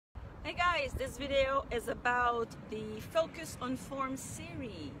Hey guys, this video is about the Focus on Form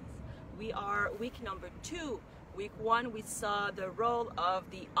series. We are week number 2. Week 1 we saw the role of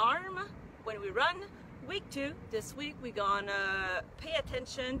the arm when we run. Week 2, this week we're gonna pay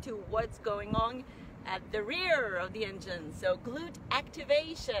attention to what's going on at the rear of the engine. So glute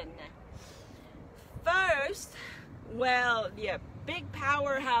activation. First, well, yeah, big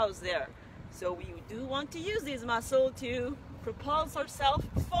powerhouse there. So we do want to use this muscle to propulse ourselves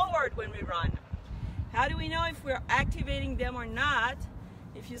forward when we run. How do we know if we're activating them or not?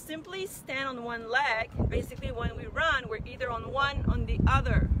 If you simply stand on one leg, basically when we run, we're either on one or on the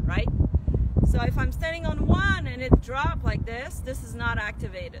other, right? So if I'm standing on one and it drops like this is not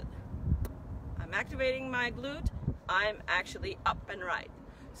activated. I'm activating my glute, I'm actually up and right.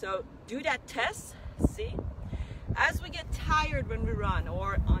 So do that test, see? As we get tired when we run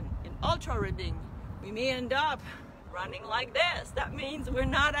or in ultra running, we may end up running like this. That means we're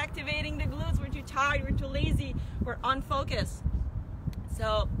not activating the glutes, we're too tired, we're too lazy, we're unfocused.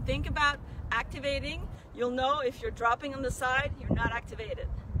 So think about activating. You'll know if you're dropping on the side, you're not activated.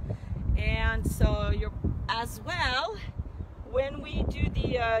 And so you're as well, when we do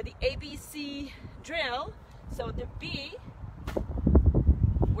the ABC drill, so the B,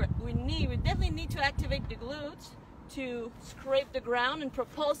 we definitely need to activate the glutes to scrape the ground and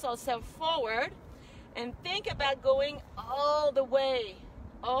propulse ourselves forward. And think about going all the way,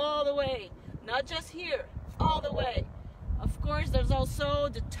 not just here, all the way. Of course, there's also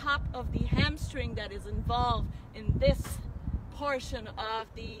the top of the hamstring that is involved in this portion of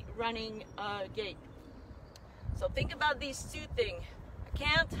the running gait. So think about these two things.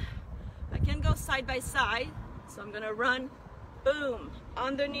 I can't go side by side, so I'm gonna run, boom,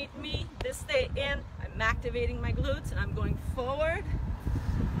 underneath me, this stay in, I'm activating my glutes and I'm going forward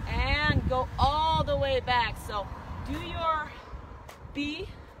and go all the way back. So do your B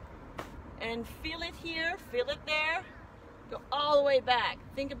and feel it here, feel it there, go all the way back.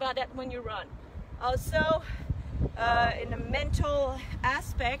 Think about that when you run. Also, in a mental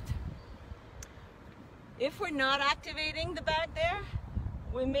aspect, if we're not activating the back there,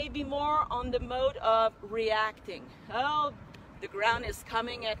 we may be more on the mode of reacting. Oh, the ground is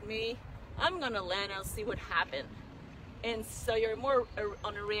coming at me, I'm gonna land, I'll see what happens. And so you're more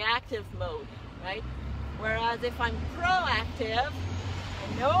on a reactive mode, right? Whereas if I'm proactive,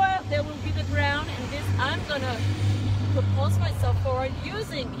 I know there will be the ground and this, I'm gonna propulse myself forward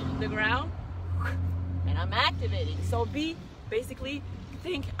using the ground and I'm activating. So B, basically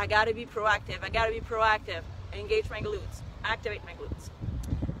think I gotta be proactive, engage my glutes, activate my glutes.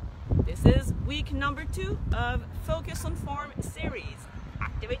 This is week number 2 of Focus on Form series.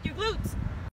 Activate your glutes.